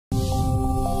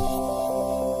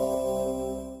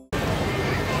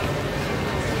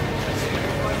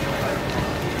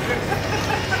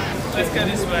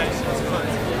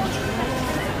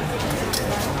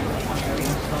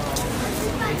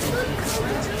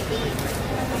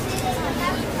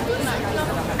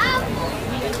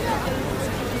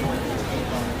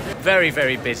Very,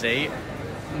 very busy.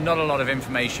 Not a lot of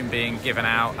information being given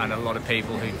out, and a lot of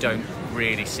people who don't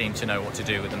really seem to know what to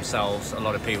do with themselves. A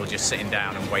lot of people just sitting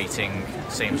down and waiting.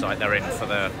 Seems like they're in for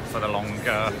the long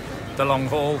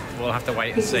haul. We'll have to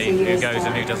wait and see who goes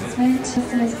and who doesn't.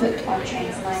 Customers booked on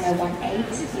trains 9018,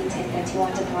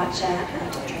 U1031 departure,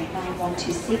 and on train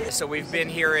 9126. So we've been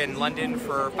here in London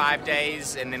for 5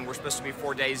 days, and then we're supposed to be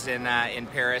 4 days in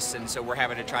Paris, and so we're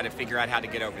having to try to figure out how to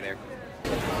get over there.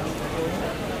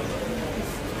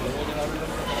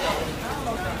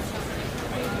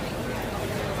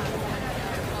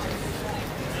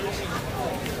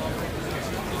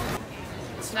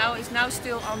 It's now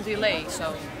still on delay,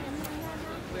 so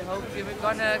we hope we're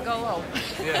gonna go home.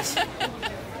 Yes. We're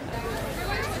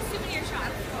going to a souvenir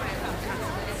shop.